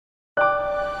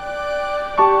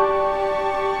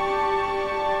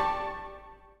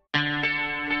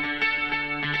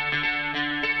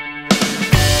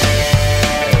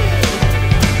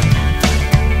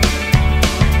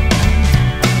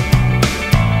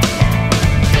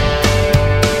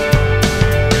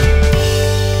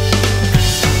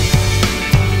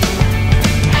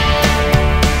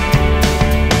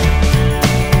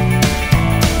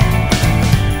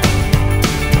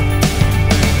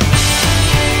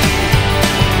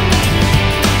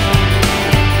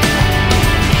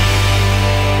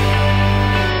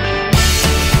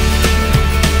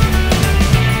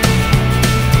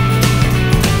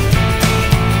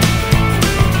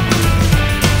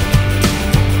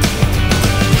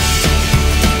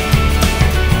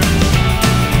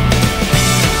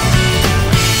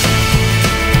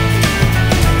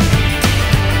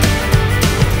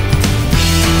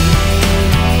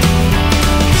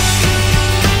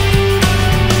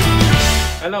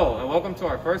Hello, and welcome to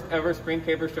our first ever Spring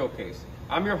Caper Showcase.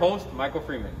 I'm your host, Michael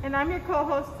Freeman. And I'm your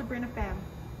co-host, Sabrina Pham.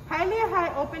 Hialeah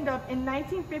High opened up in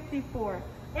 1954.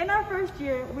 In our first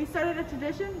year, we started a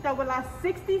tradition that will last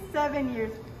 67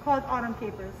 years called Autumn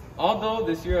Capers. Although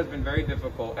this year has been very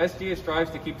difficult, SGA strives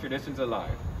to keep traditions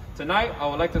alive. Tonight, I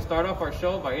would like to start off our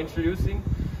show by introducing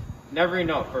Never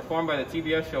Enough, performed by the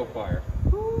TBS Show Choir.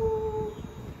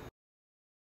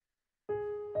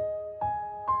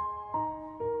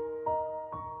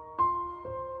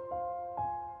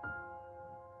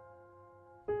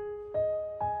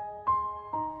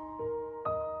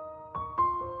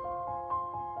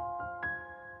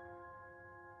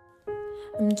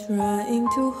 I'm trying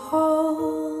to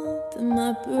hold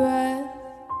my breath,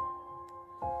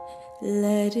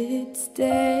 let it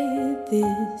stay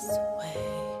this way.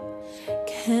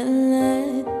 Can't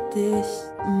let this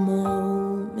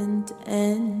moment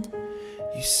end.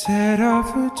 You set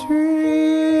off a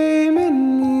dream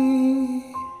in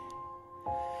me,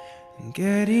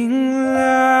 getting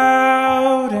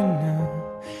louder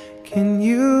now. Can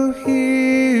you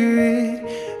hear it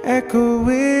echoing?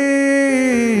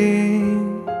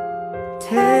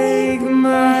 Take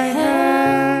my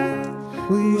hand,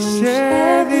 will you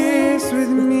share this with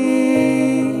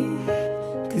me?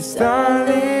 'Cause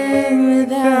darling,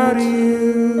 without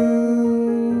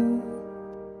you,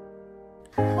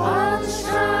 all the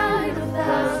shine of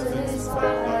thousands of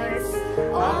spotlights,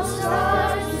 all the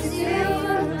stars we steal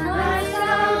from the night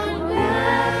sky will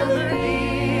never be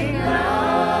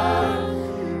enough,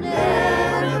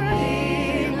 never be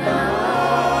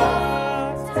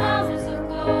enough. Thousands of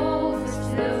gold is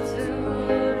still too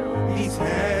little. these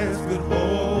hands could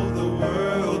hold the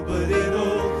world, but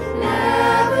it'll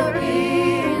Never be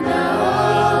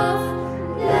enough,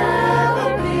 never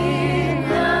be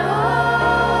enough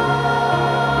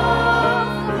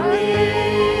for me.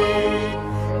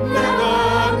 Never,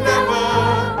 never,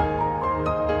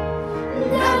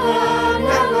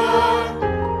 never,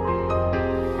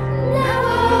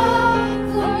 never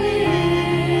for me,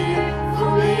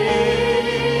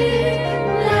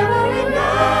 never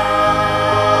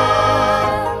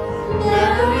enough,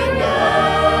 never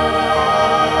enough,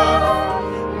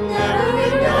 never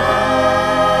enough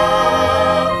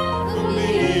for me,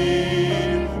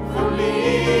 for me.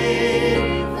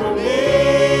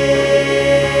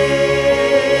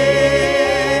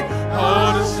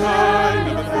 all the shine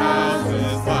of a thousand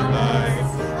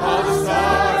spotlights, all the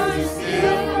stars you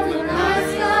steal from the night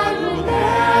sky will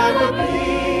never be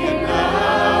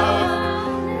enough,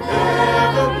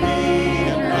 never be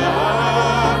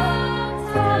enough.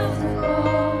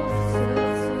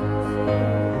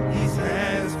 These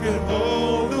hands could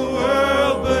hold the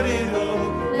world, but it'll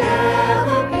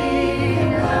Never be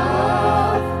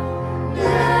enough,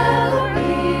 never be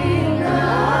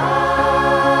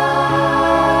enough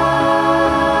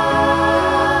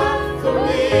for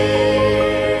me.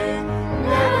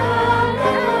 Never,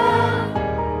 never,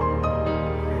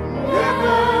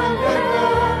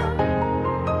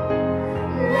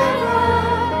 never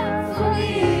for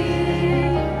me,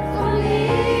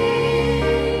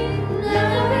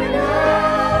 never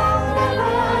enough,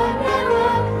 never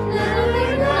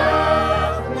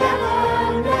enough,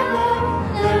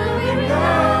 never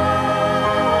enough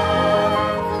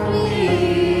for me,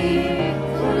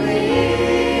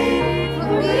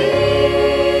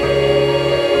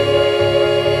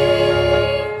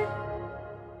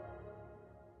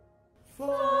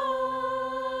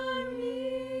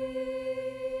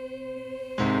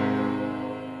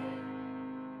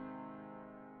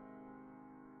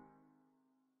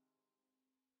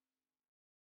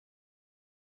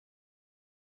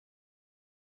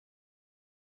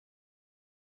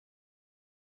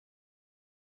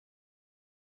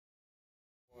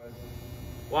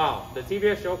 Wow, the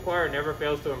TBS Show Choir never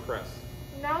fails to impress.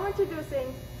 Now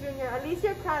introducing Junior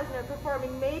Alicia Krasner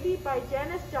performing Maybe by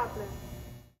Janis Joplin.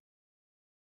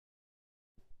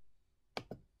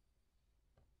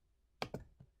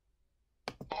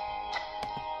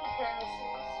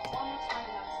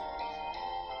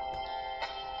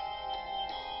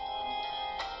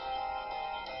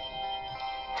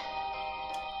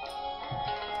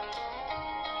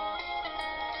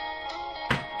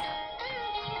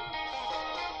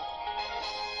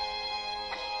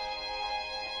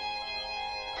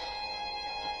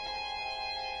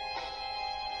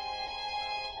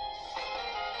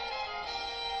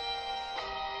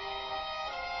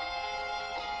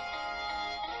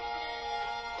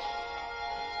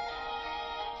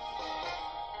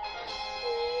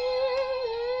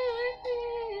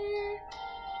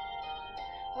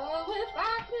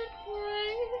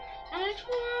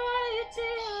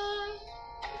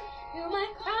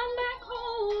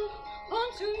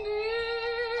 to me.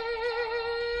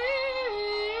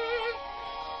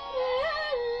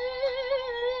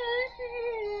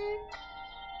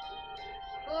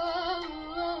 Oh,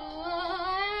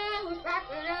 if I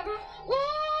could ever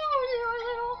hold your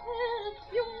little hand,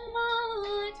 you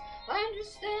might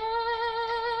understand.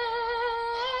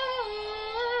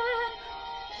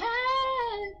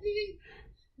 Maybe,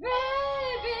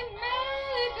 maybe,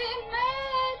 maybe,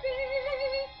 maybe,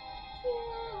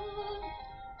 yeah.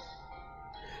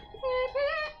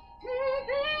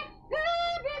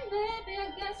 Maybe, I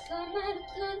guess I might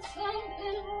have done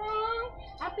something wrong.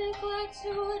 I'd be glad to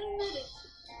admit it.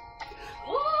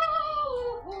 Ooh,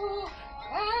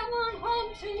 come on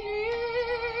home to me.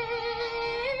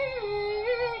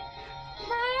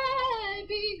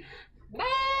 Maybe,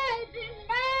 maybe,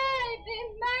 maybe,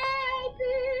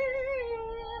 maybe.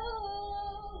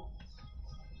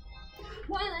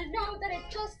 Well, I know that it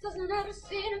just doesn't ever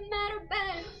seem to matter,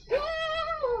 babe.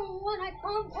 Ooh, when I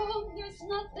come home, there's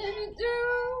nothing to do.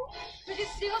 But you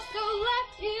see, I'm still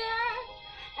left here,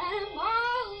 and I'm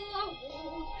all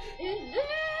alone in you.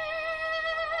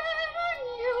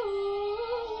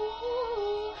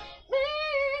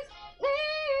 Please,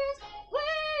 please,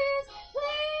 please,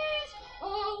 please.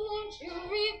 Oh, won't you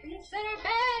reconsider,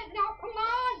 babe? Now, come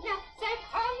on, now, say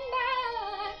come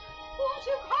back. Won't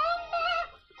you come back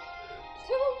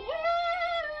to me?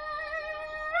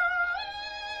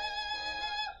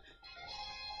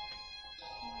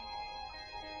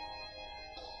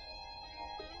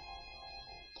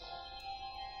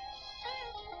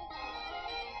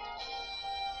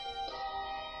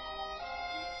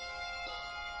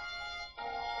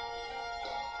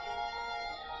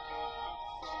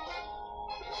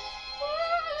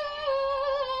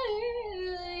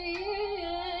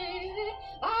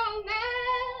 Oh,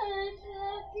 man,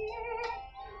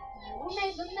 who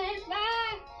made the man fly?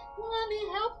 Let me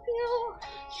help you.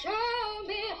 Show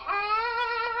me how.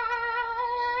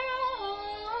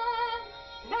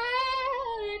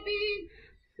 Maybe,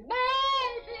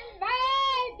 maybe,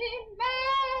 maybe,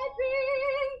 maybe,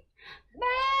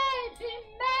 maybe, maybe,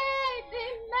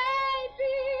 maybe,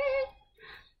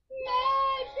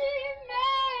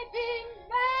 maybe,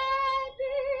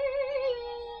 maybe,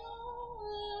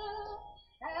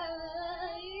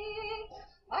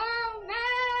 oh,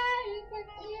 make it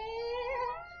clear.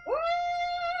 Ooh,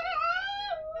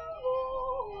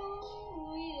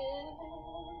 yeah.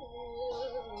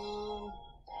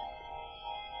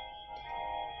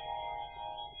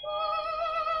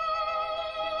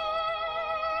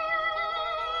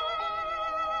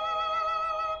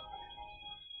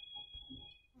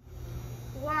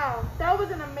 Wow, that was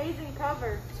an amazing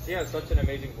cover. She has such an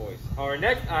amazing voice. Our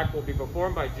next act will be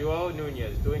performed by Joel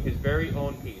Nunez, doing his very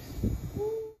own piece.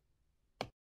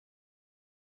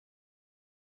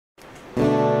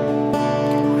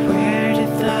 Where did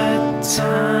the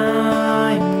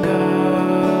time go?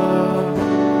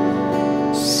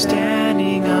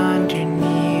 Standing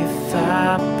underneath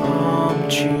that palm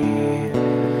tree,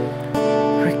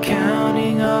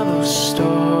 recounting all those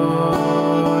stories,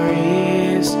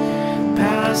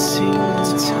 passing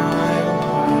the time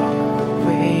while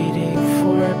waiting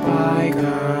for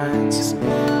bygones.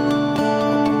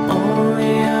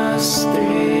 Only us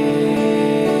three,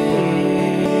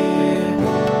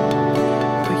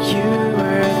 but you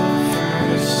were the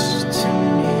first to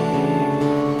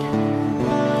meet.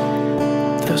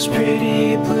 Those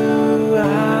pretty blue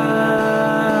eyes,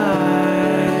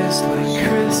 like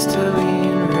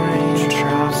crystalline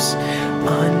raindrops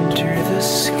under the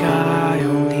sky,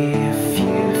 only a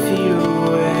few feet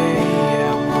away.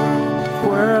 Yeah, we're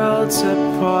worlds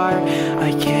apart.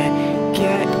 I can't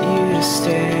get you to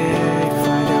stay if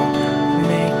I don't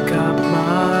make up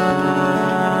my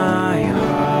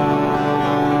heart.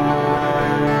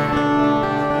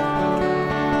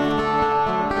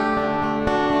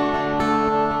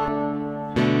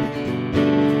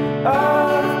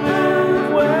 I've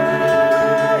been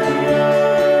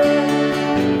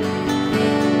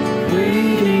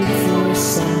waiting for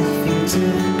something to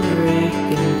break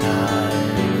the night.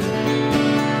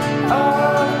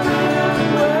 I've been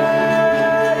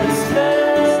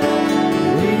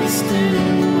wasting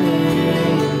away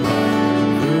in my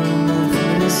room of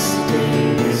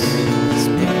mistakes. These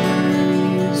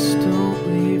memories don't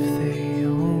leave, they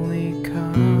only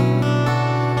come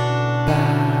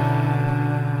back.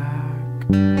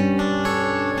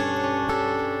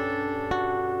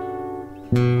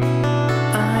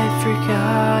 I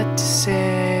forgot to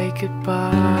say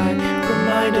goodbye,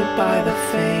 reminded by the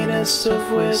faintest of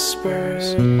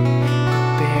whispers.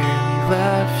 Barely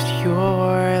left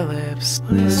your lips,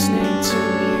 listening to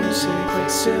music like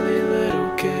silly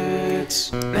little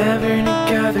kids. Never to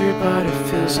go together, but it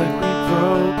feels like we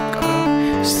broke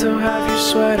up. Still have your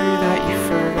sweater that you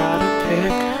forgot to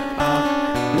pick up.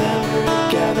 Never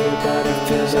together, but it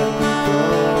feels like we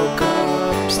broke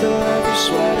up. Still have your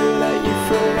sweater that you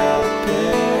forgot to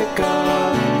pick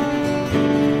up.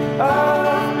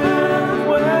 I've been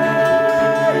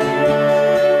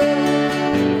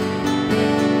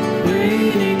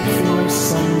waiting for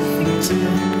something to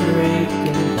break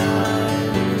and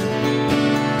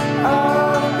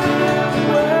I've been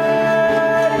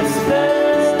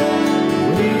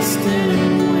wasting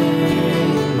away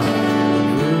in my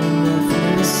room of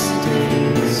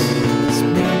mistakes. These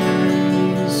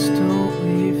memories don't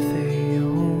leave, they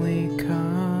only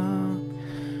come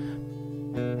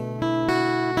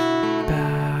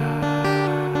back.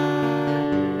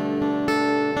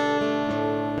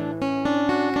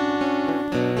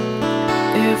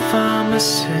 If I'm a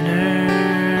sinner,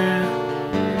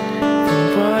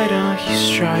 why don't you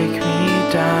strike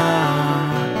me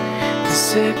down?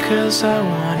 Is it 'cause I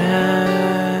want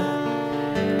it?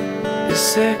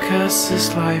 Is it 'cause this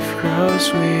life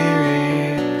grows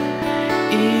weary?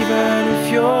 Even if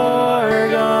you're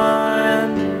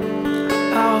gone,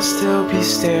 I'll still be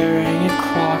staring at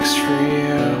clocks for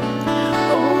you.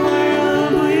 Over the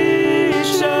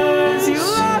bleachers, you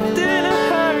left in a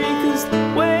hurry 'cause the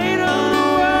weight of the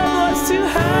world was too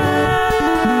heavy.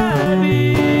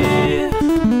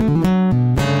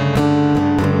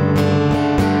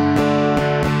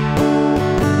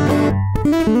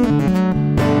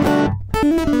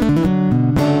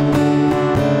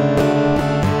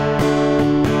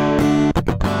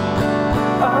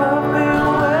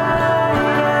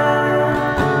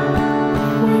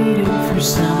 Waiting for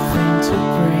something to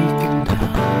break and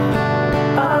down.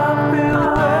 I've been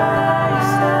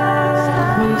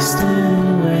wasting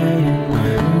away in my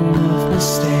room of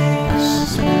mistakes.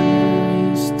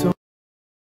 Memories don't.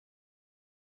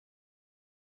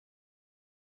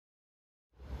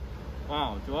 Wow,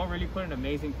 Joel really put an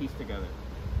amazing piece together.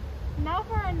 Now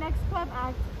for our next club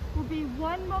act will be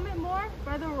One Moment More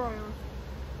by the Royals.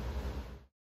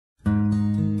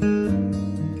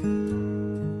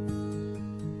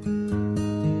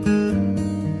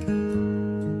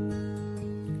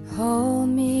 Hold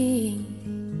me,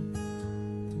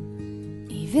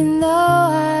 even though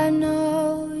I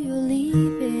know you're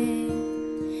leaving,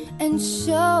 and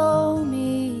show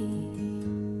me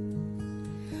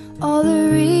all the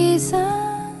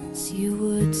reasons you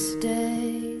would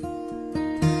stay.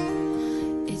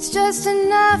 It's just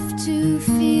enough to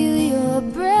feel your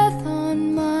breath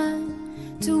on mine,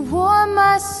 to warm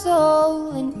my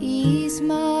soul and ease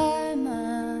my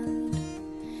mind.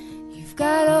 You've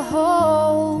gotta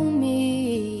hold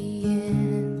me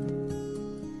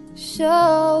and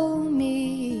show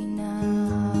me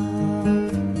now.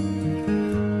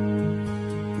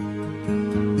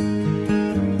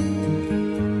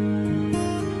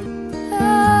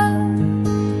 Oh,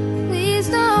 please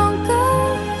don't go.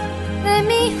 Let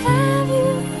me have you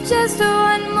just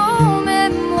one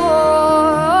moment more.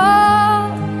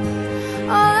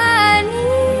 All I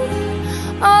need,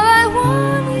 all I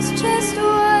want is just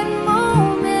one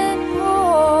moment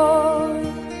more.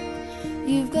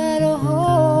 You've gotta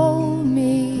hold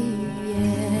me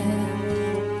and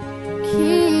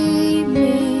keep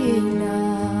me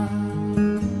now.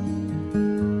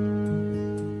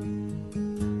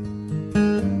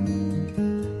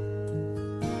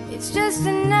 It's just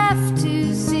enough to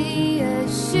see a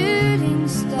shooting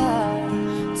star,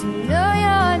 to know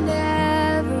you're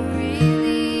never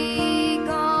really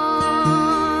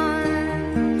gone.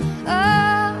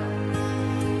 Oh,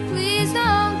 please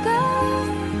don't go.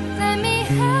 Let me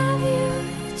have you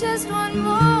just one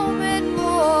moment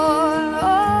more.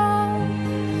 All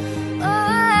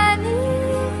I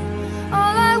need,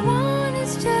 all I want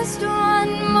is just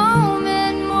one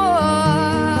moment more.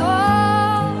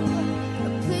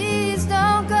 Please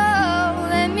don't go.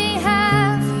 Let me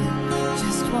have you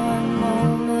just one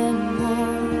moment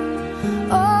more.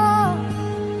 All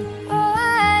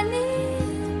I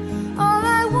need, all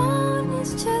I want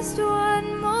is just one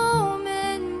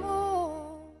moment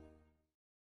more.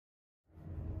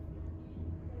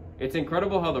 It's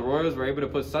incredible how the Royals were able to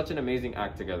put such an amazing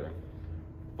act together.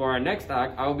 For our next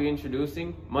act, I will be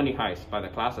introducing Money Heist by the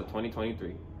class of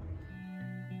 2023.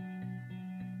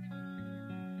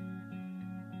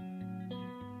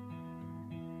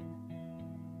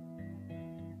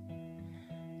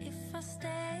 If I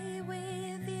stay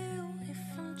with you, if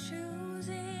I'm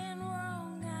choosing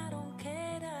wrong, I don't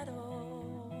care at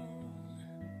all.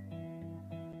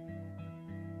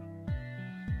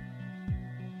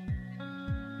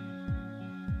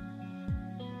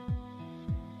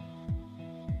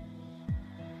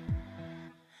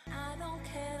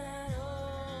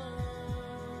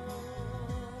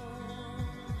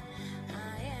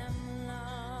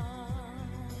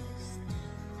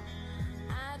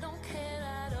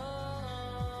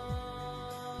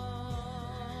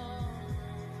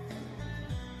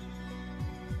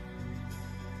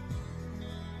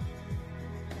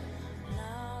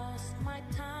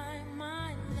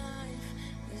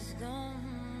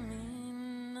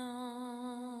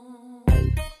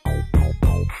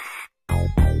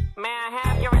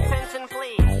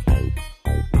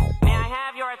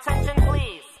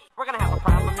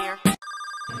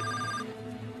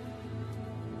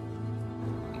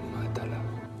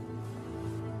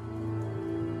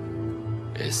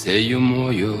 E se io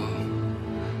muoio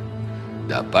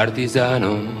da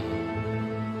partigiano,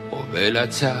 oh bella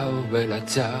ciao, bella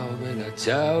ciao, bella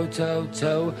ciao, ciao,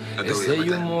 ciao. E se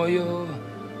io muoio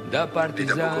da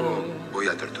partigiano, voy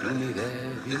a torturar.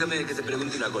 Déjame que te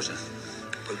pregunte una cosa.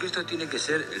 ¿Por qué esto tiene que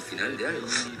ser el final de algo?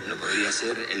 ¿No podría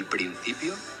ser el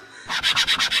principio?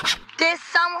 This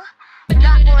summer,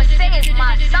 not gonna say it's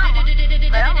my summer,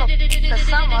 but I'ma the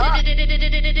summer up.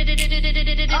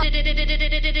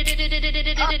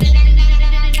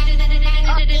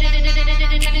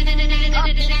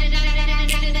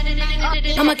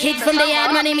 I'm a kid from the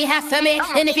yard, my name is half for me.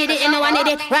 And if you didn't know, I need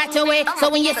it right away. So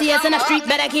when you see us in the street,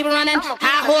 better keep running.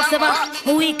 High horse of us,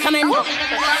 we coming.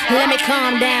 Let me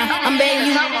calm down. I'm begging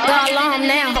you, go along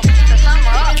now. The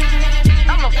summer up.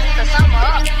 I'ma the summer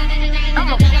up.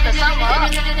 I'ma the summer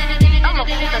up. I'ma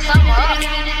the summer up.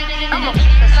 I'ma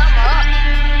the summer up.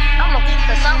 I'ma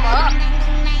the summer up.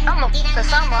 I'ma the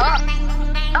summer up.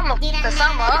 I'ma the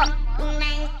summer up.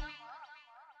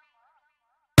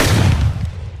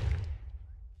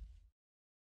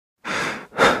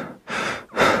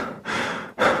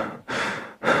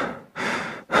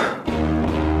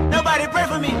 Nobody pray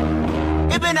for me.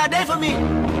 It been a day for me.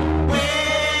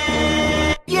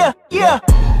 Yeah, yeah.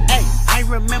 Hey, I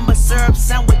remember syrup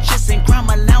sandwiches and crime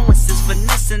allowances,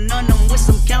 finessing on them with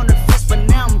some counterfeits, but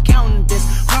now I'm counting this.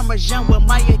 Parmesan where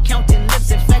my accountant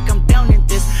lives. In fact, I'm down in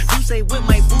this. You say with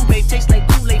my boo babe tastes like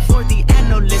Kool-Aid for the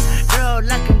analyst. Girl,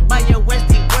 I can buy your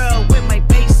Westie world with my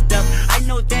base stuff. I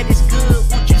know that it's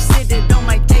good. Won't you sit it on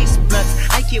my taste buds?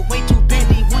 I get way too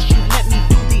petty once you let me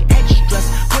do the extras.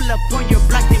 Pull up on your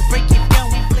block and break it down.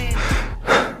 We playing.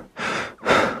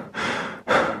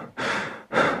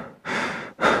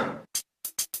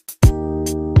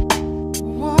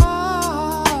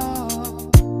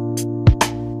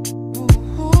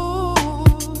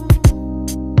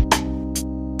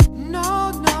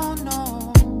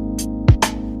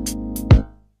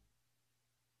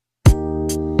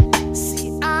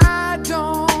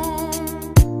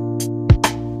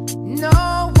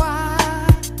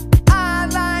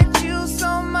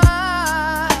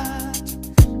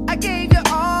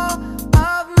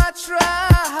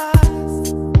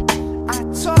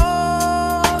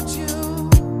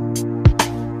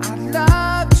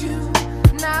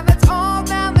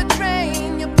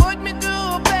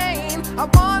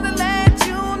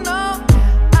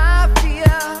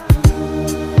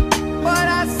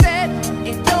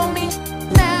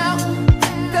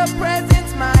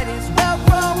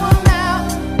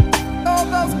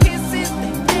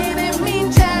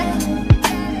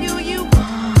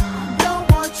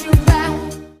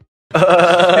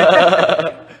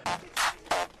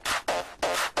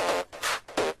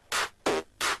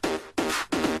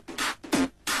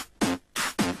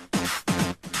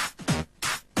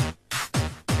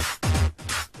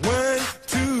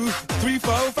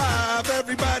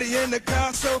 Everybody in the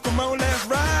car, so come on, let's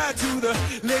ride to the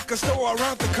liquor store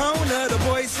around the corner. The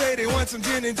boys say they want some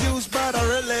gin and juice, but I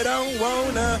really don't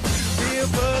wanna be a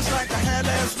buzz like I had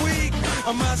last week.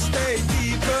 I must stay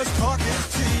deep, cause talk is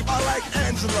cheap. I like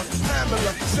Angela,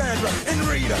 Pamela, Sandra, and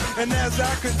Rita. And as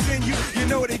I continue, you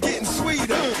know they're getting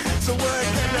sweeter. So what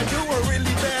can I do? I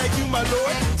really bag you, my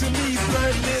lord. To me,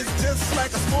 flirting is just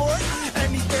like a sport.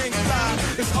 Anything fly,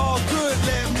 it's all good.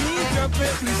 Let me jump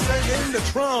in, please sing in the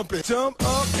trumpet. Jump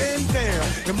up and down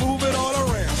and move it all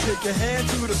around. Shake your hand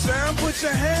to the sound, put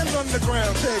your hands on the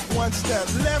ground. Take one step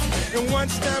left and one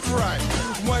step right.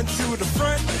 One to the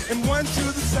front and one to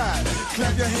the side.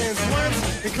 Clap your hands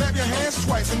once and clap your hands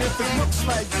twice. And if it looks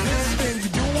like this, then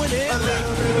you're doing it.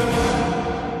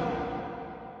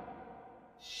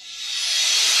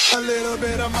 A little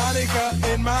bit of Monica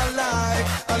in my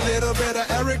life, a little bit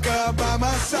of Erica by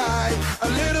my side, a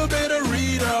little bit of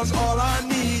Rita's all I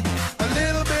need, a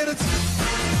little bit of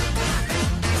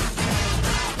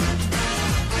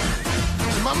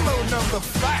Mambo number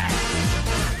 5.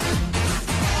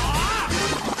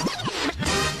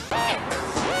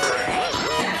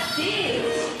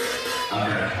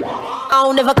 I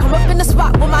don't ever come up in the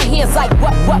spot with my hands like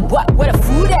what, where the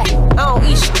food at? I don't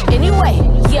eat shit anyway.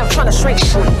 Yeah, I'm tryna shrink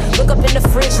shit. Look up in the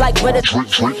fridge like where the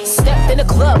step in the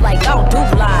club like I don't do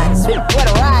blinds. Where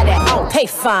the ride at? I don't pay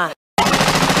fine.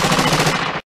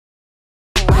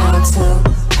 Pound to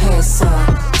peso,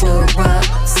 do what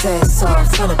say so.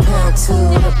 From the pound to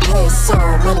the peso,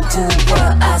 I'm gonna do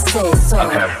what I say so.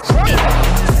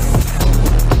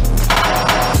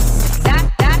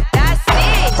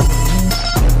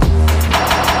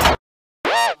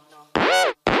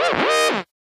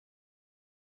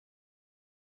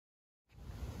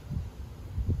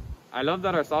 I love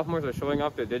that our sophomores are showing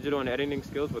off their digital and editing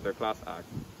skills with their class act.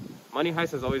 Money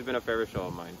Heist has always been a favorite show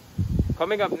of mine.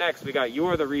 Coming up next, we got You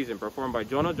Are the Reason, performed by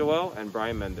Jonah Joel and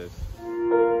Brian Mendes.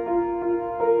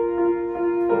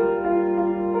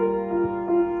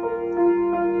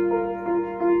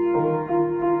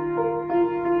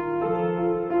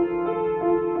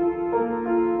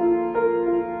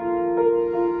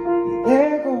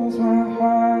 There goes my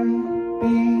heart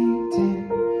beating,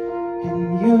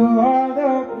 and you are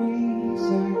the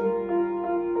reason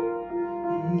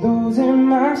I'm losing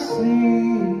my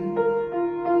sleep.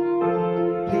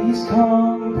 Please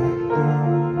come back now.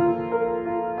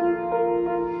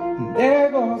 And there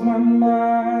goes my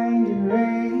mind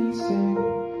erasing,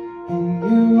 and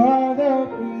you are the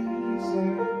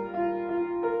reason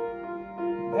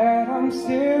that I'm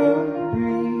still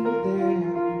breathing.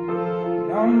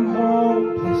 I'm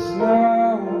hopeless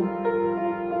now,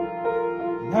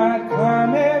 and I'd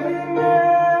climb every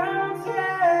mountain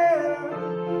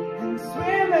and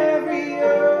swim every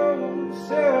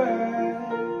ocean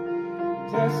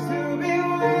just to be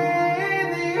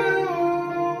with you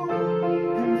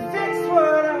and fix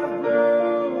what I've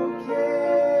broken.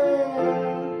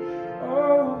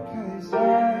 Oh, 'cause I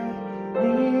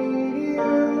need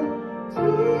you to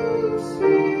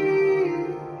see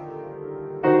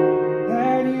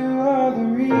that you are the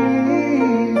reason.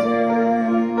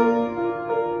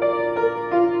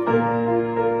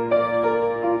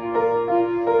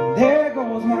 There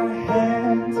goes my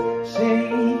hands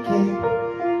shaking,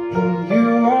 and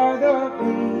you are the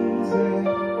reason.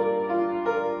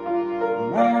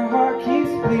 My heart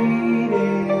keeps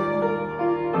bleeding,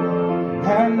 I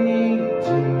need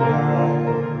you now.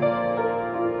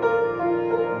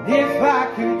 If I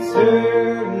could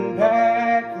turn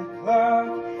back the clock,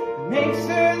 make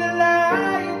sure the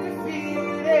light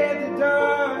defeated the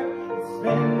dark, and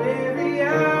spend every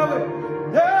hour,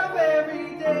 love every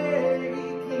day,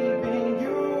 keeping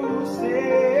you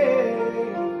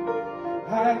safe.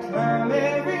 I'd climb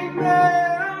every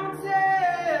mountain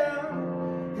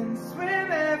and swim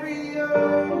every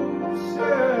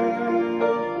ocean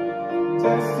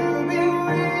just to be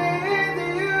with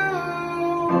you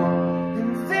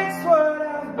and fix what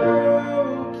I've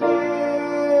broken.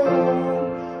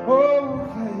 Oh,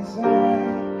 'cause I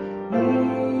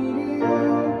need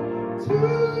you to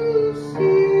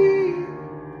see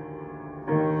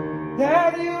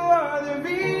that you are the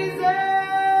reason.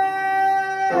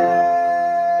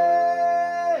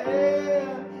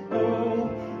 Oh,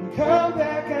 come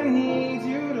back, I need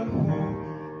you to hold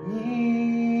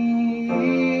me.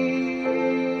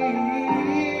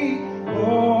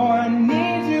 Oh, I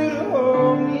need you to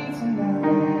hold me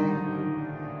tonight.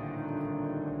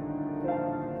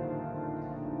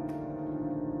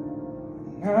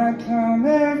 I climb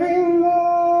every mountain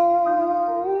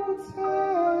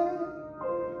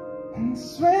and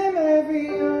swim every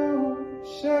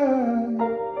ocean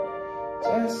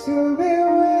just to be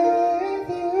with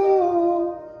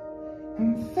you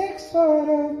and fix what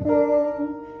I've broken.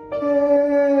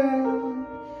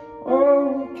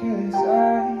 Oh, 'cause I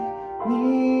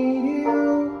need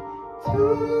you to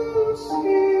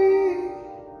see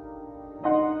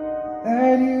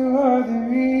that you are the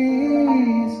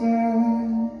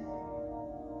reason.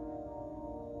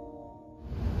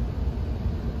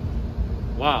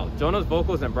 Wow, Jonah's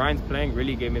vocals and Brian's playing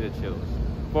really gave me the chills.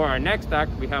 For our next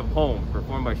act, we have Home,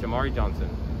 performed by Shamari Johnson.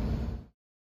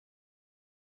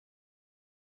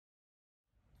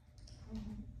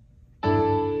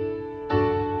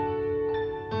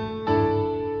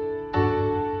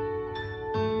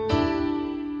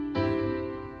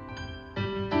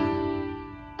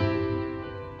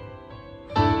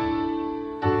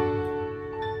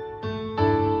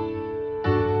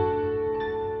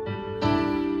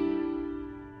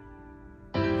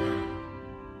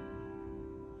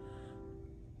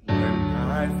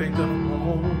 I think of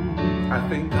home, I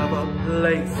think of a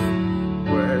place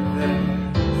where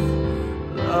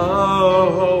there's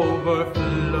love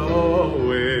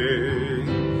overflowing.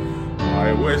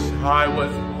 I wish I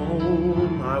was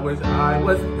home, I wish I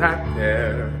was back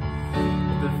there.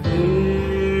 The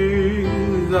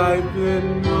things I've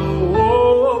been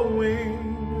knowing,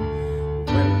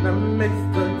 when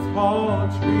amidst the tall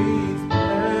trees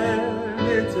and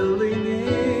into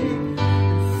leaning,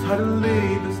 suddenly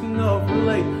the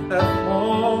snowflake that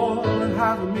fallen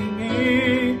half of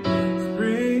me,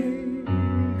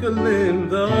 sprinkling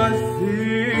the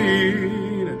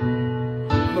scene,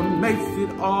 but makes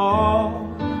it all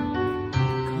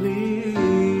clean.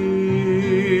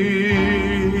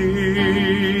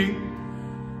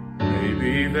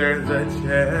 Maybe there's a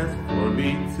chance for me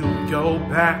to go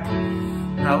back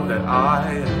now that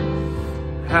I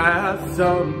have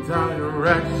some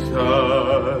direction.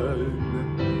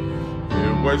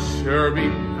 would sure be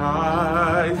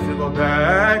nice to go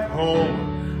back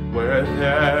home where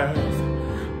there's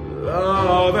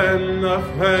love and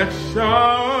affection.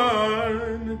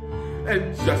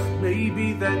 And just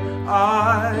maybe then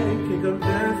I can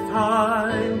convince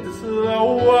time to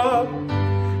slow up,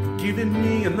 giving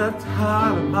me enough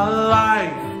time in my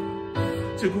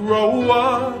life to grow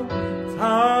up,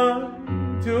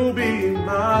 time to be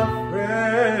my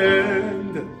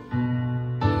friend.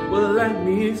 Well, let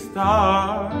me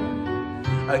start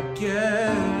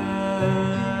again.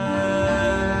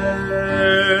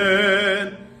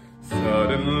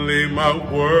 Suddenly my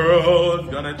world's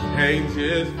gonna change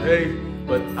its face,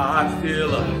 but I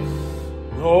still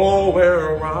know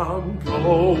where I'm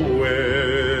going.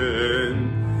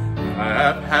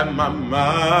 I've had my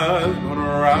mind going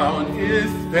around his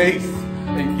face,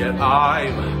 and yet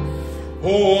I've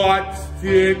watched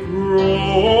it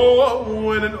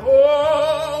growing. And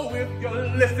oh, if you're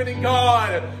listening,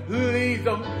 God, please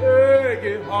don't make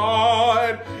it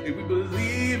hard. If we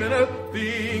believe in a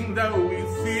thing that we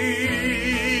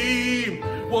see,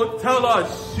 well, tell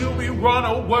us, should we run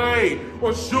away,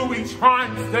 or should we try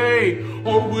and stay?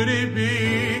 Or would it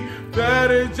be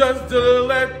better just to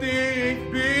let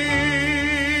things be?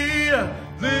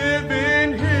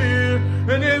 Living here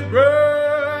in this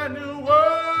brand new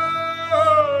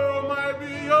world might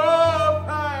be your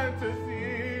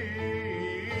fantasy,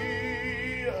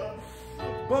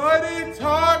 but it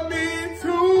taught me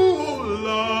to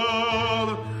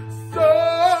love. So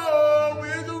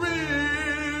it's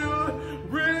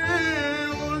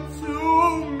real to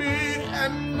me,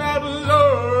 and I've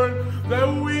learned that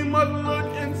we must look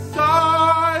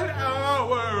inside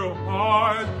our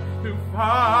hearts to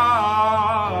find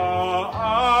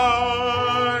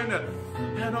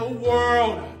in a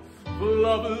world full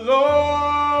of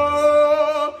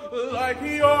love like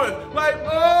yours, like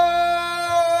mine,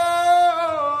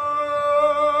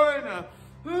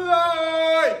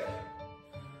 like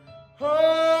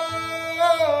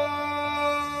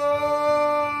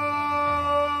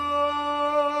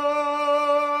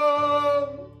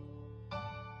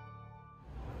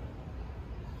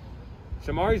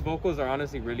Shamari's vocals are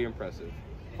honestly really impressive.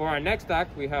 For our next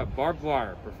act, we have Barbed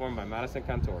Wire, performed by Madison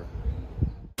Cantor.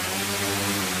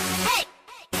 Hey!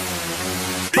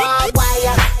 Barbed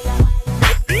wire.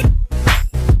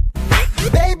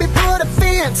 Baby, put a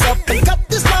fence up and cut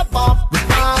this love off with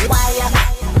barbed wire.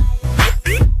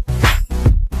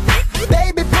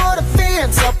 Baby, put a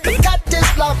fence up and cut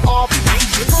this love off.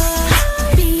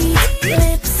 Heartbeat,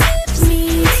 lips, me,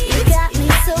 you got me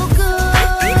so good.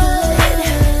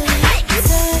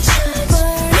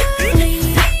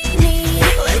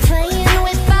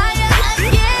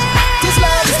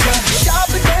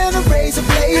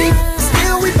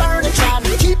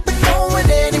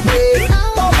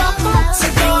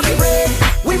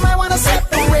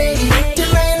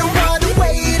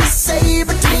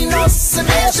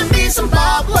 Some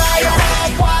barbed wire,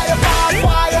 barbed wire, barbed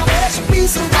wire. There should be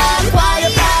some barbed wire,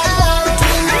 barbed wire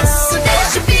between us, and there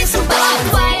should be some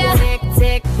barbed wire. Tick,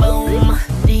 tick, boom.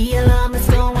 The alarm is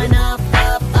going up,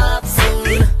 up, up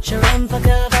soon. Sure, I'm for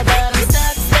cover, but I'm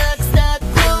stuck, stuck, stuck,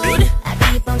 glued. I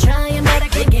keep on trying, but I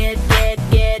can't get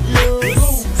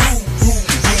loose.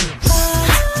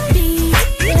 Heartbeat,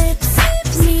 lips,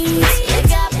 me, you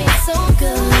got me so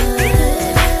good.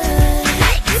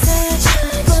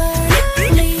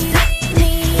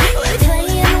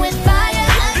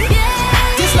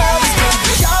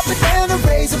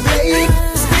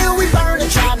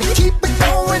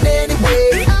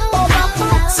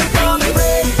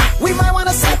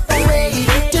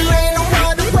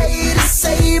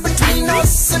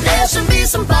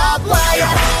 Some barbed wire,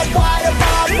 barbed wire,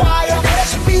 barbed wire. There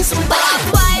should be some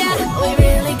barbed wire. We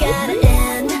really gotta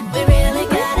end. We really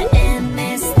gotta end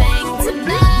this thing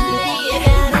tonight. You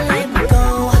gotta let me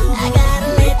go. I gotta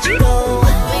let you go.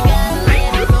 We gotta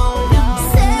let it go.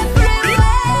 Separate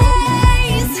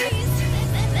ways.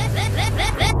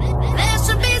 There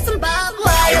should be some barbed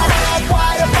wire, barbed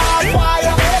wire, barbed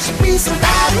wire. There should be some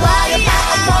barbed wire,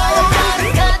 barbed wire.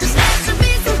 There should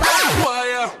be some barbed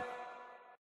wire.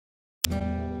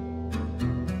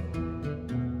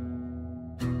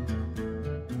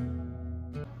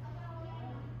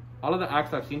 All of the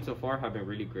acts I've seen so far have been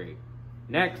really great.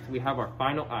 Next, we have our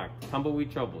final act,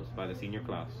 Tumbleweed Troubles by the senior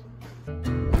class.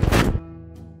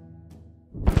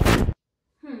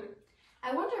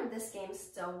 I wonder if this game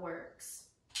still works.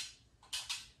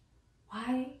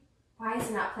 Why is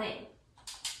it not playing?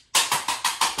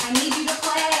 I need you to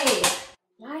play!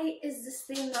 Why is this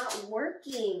thing not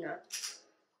working?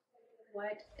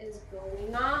 What is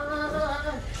going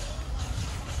on?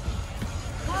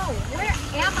 Whoa, where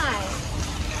am I?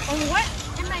 And what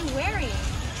am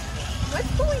What's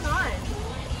going on?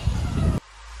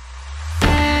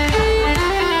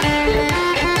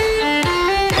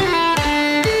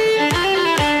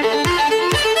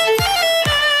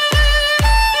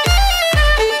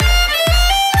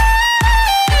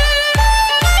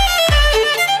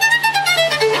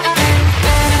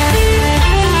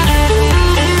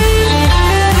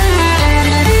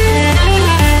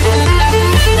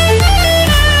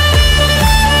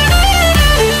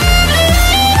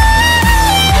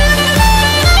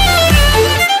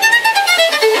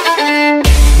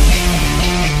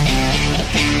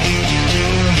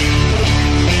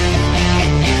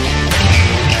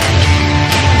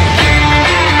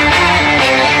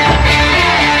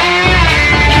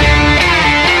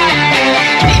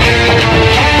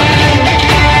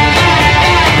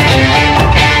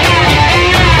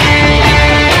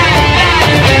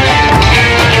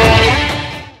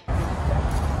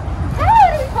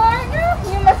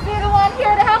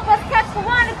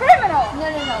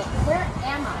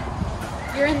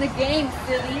 You're in the game,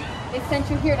 silly. They sent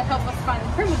you here to help us find the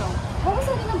criminal. How is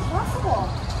that even possible?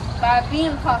 By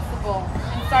being possible.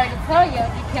 I'm sorry to tell you,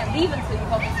 you can't leave until you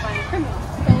help us find the criminal.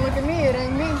 Don't look at me, it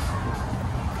ain't me.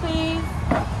 Please?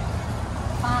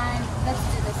 Fine, let's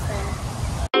do this thing.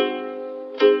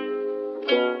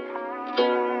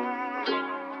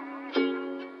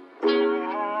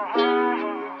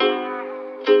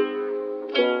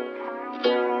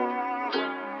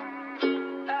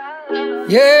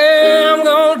 Yeah, I'm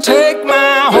gonna take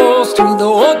my horse through the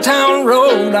old town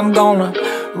road. I'm gonna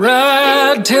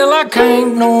ride till I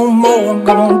can't no more. I'm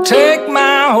gonna take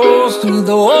my horse through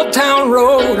the old town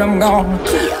road. I'm gonna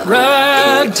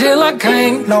ride till I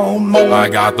can't no more. I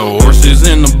got the horses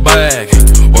in the bag,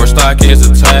 horse stock is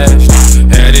attached.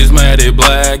 Head is matted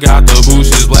black, got the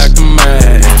bushes black to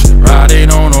match.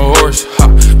 Riding on a horse, ha,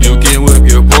 you can whip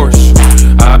your Porsche.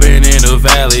 I've been in the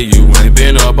valley, you ain't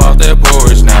been up off that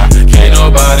porch. Now, can't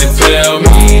nobody tell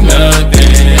me nothing.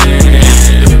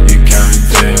 You can't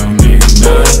tell me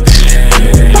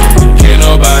nothing. Can't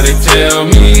nobody tell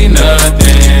me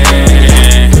nothing.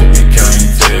 You can't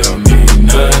tell me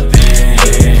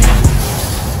nothing.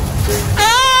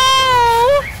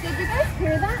 Oh! Did you guys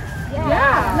hear that?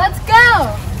 Yeah. Let's go!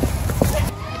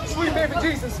 Sweet baby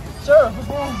Jesus, Sheriff, what's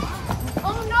wrong?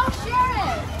 Oh no,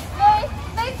 Sheriff!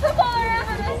 They took all our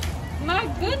evidence! My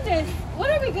goodness, what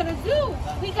are we gonna do?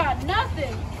 We got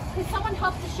nothing. Can someone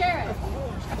help the sheriff?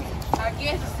 I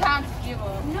guess it's time to give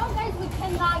up. No guys, we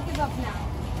cannot give up now.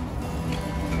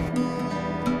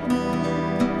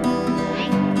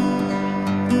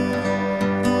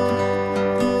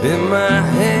 In my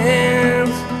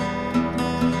hands,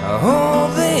 I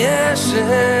hold the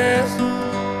ashes.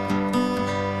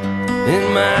 In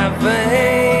my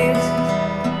veins,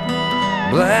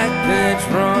 black pitch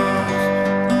runs.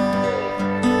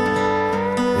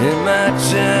 In my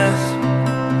chest,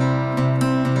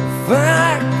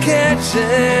 fire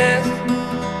catches.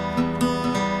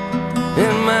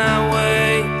 In my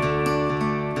way.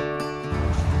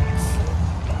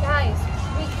 Guys,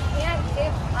 we can't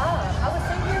give up. I was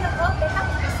sent here to help. They have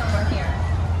to be somewhere here.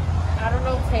 I don't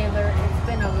know, Taylor. It's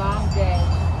been a long day.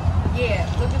 Yeah,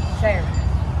 look at the sheriff.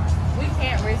 We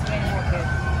can't risk any more kids.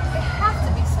 They have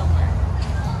to be somewhere.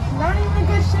 Not even a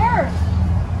good sheriff.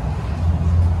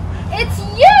 It's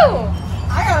you!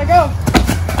 I gotta go.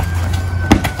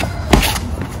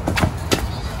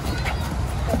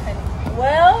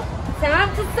 Well,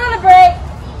 time to celebrate.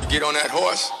 Get on that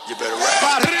horse, you better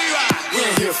ride. We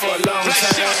ain't here for a long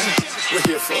time. We're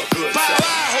here for a good time.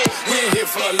 We ain't here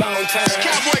for a long time.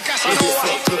 We're here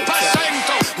for a good time.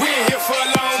 We ain't here for a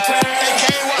long time.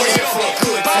 We're here for a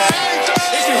good time.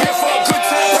 If you're here for a good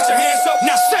time, put your hands up.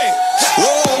 Now say it.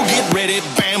 Whoa, get ready,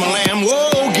 bam-a-lam.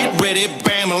 Whoa, get ready,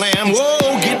 bam-a-lam.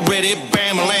 Whoa, get ready,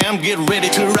 bam-a-lam. Get ready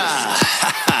to ride.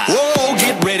 Whoa,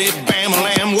 get ready,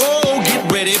 bam-a-lam. Whoa,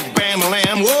 get ready,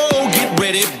 bam-a-lam. Whoa, get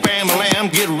ready, bam-a-lam.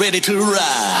 Get ready to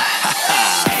ride.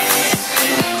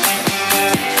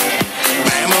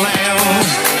 Bam-a-lam.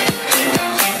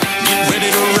 Get ready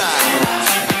to ride.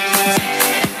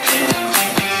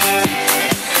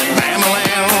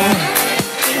 Bam-a-lam.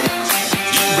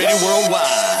 Get ready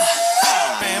worldwide.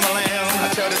 Bam-a-lam. I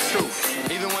tell the truth,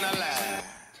 even when I lie.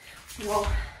 Whoa,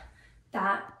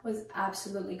 that was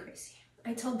absolutely crazy.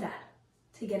 I told Dad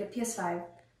to get a PS5,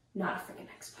 not a freaking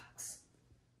Xbox.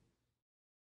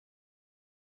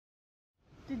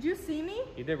 Did you see me?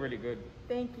 You did really good.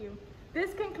 Thank you.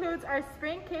 This concludes our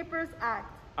Spring Capers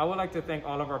Act. I would like to thank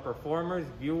all of our performers,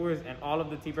 viewers, and all of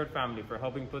the T-Bird family for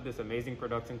helping put this amazing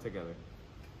production together.